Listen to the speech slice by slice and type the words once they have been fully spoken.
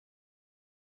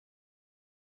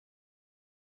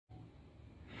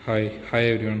Hi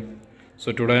everyone.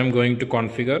 So today I am going to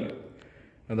configure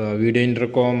the video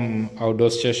intercom outdoor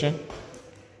station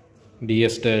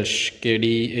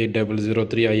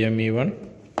DS-KD8003-IME1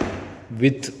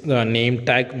 with the name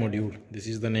tag module. This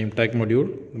is the name tag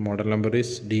module. The model number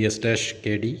is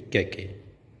DS-KD8003-IME1.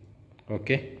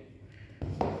 Okay.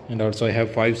 And also I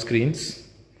have 5 screens.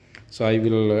 So I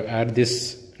will add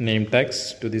this name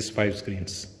tags to these 5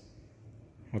 screens.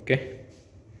 Okay.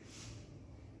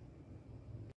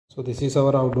 So this is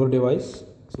our outdoor device.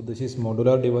 So this is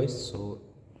modular device. So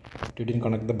we didn't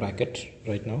connect the bracket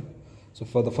right now. So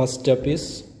for the first step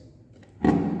is,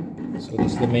 so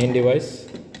this is the main device.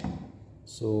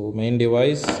 So main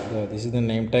device, this is the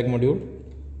name tag module.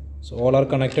 So all are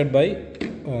connected by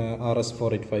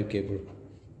RS485 cable.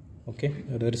 Okay,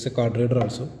 there is a card reader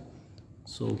also.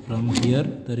 So from here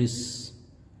there is,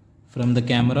 from the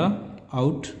camera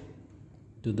out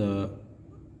to the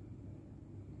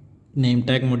name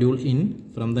tag module in,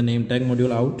 from the name tag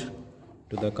module out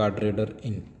to the card reader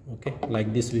in. Okay,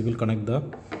 like this we will connect the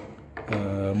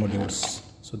modules.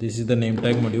 So this is the name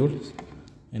tag module.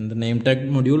 In the name tag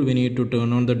module we need to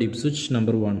turn on the dip switch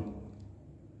number 1.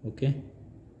 Okay,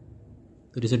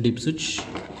 there is a dip switch.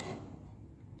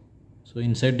 So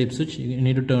inside dip switch you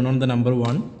need to turn on the number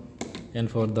 1,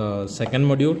 and for the second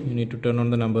module you need to turn on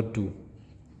the number 2.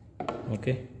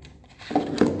 Okay.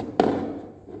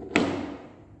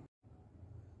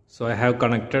 So I have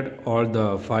connected all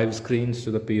the 5 screens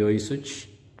to the PoE switch.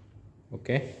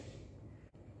 Okay.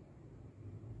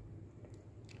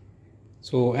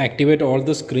 So activate all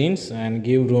the screens and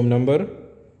give room number,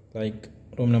 like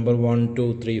room number 1,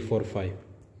 2, 3, 4, 5.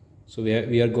 So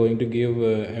we are going to give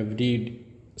every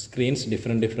screens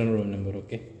different room number.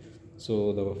 Okay.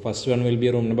 So the first one will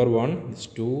be room number 1. It's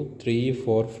 2, 3,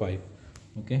 4, 5.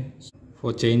 Okay.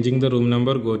 For changing the room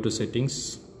number, go to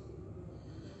settings.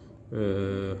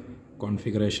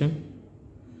 Configuration,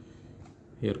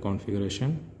 here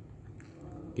configuration,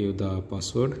 give the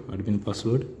password, admin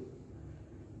password.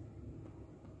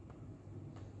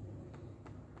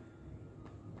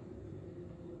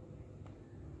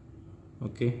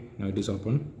 Okay, now it is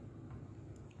open.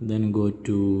 Then go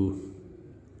to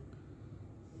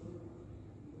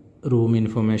room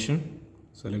information,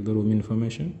 select the room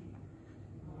information.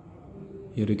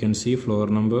 Here you can see floor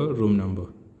number, room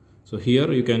number. So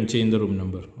here you can change the room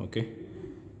number. Okay,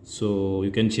 so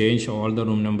you can change all the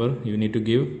room number. You need to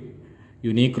give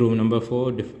unique room number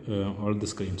for all the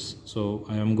screens. So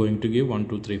I am going to give 1,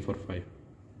 2, 3, 4, 5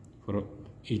 for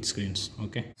each screens.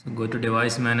 Okay, so go to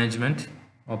device management,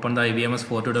 open the IBMS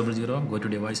 4200, go to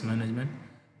device management,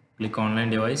 click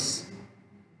online device.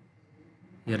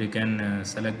 Here you can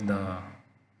select the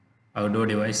outdoor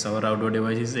device. Our outdoor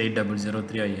device is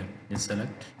 8003-IM. Just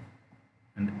select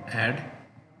and add.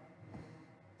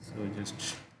 So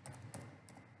just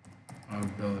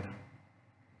outdoor.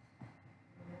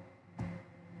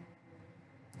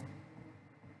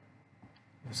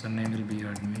 Username will be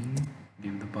admin.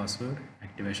 Give the password,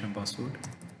 activation password.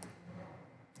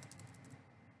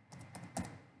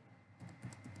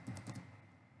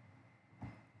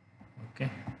 Okay,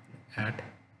 add.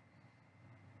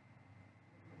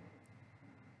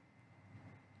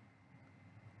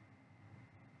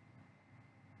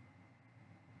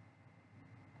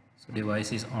 So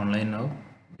device is online now.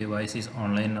 Device is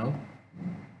online now.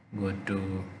 Go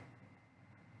to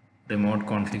remote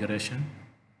configuration.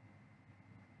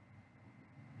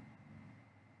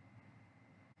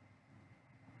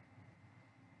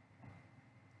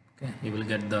 Okay, you will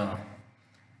get the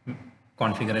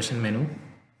configuration menu.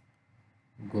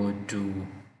 Go to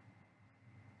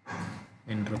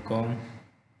Intercom.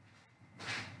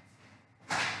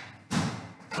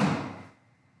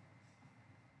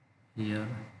 Here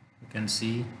you can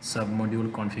see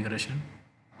sub-module configuration.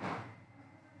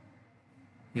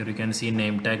 Here you can see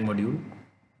name tag module.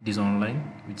 It is online,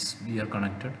 which we are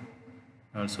connected.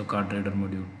 Also card reader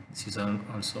module. This is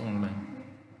also online.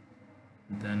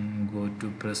 Then go to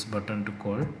press button to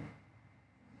call.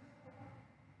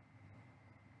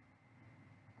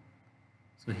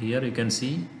 So here you can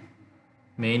see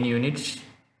main unit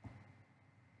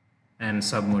and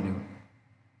sub module.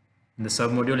 In the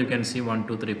sub module you can see 1,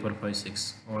 2, 3, 4, 5,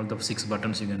 6. All the 6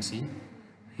 buttons you can see.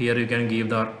 Here you can give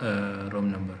the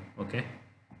room number. Okay.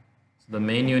 So the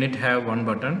main unit have 1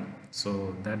 button.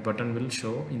 So that button will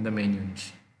show in the main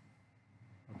unit.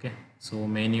 Okay. So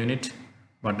main unit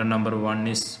button number 1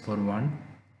 is for 1,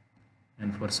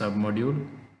 and for sub module,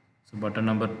 so button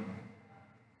number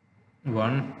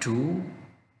 1, 2,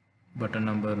 button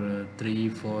number 3,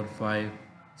 4, 5,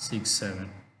 6, 7.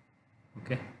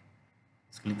 Okay.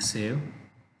 Let's click save.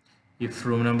 If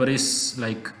room number is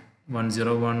like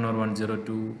 101 or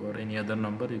 102 or any other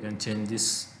number, you can change this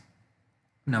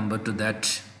number to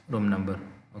that room number.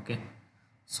 Okay,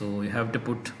 so you have to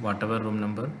put whatever room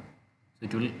number, so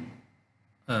it will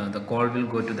the call will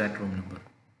go to that room number.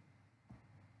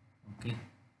 Okay,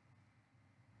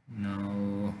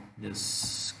 now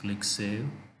just click save.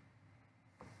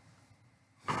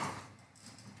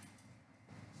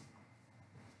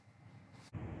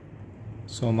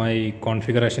 So my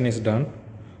configuration is done.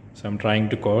 So I'm trying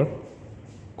to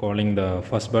calling the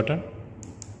first button.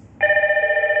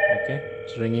 Okay,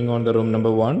 it's ringing on the room number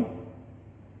 1.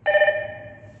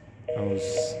 Now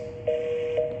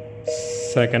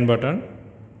second button,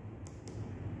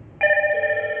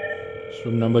 it's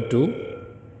room number 2.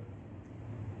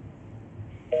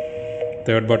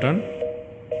 Third button,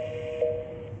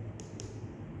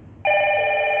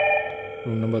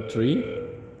 room number 3.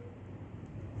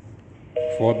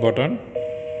 Fourth button,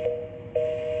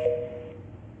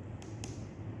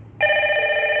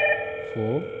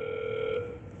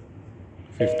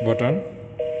 fifth button.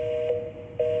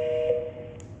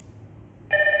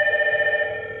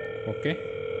 Okay,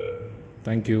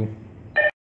 thank you.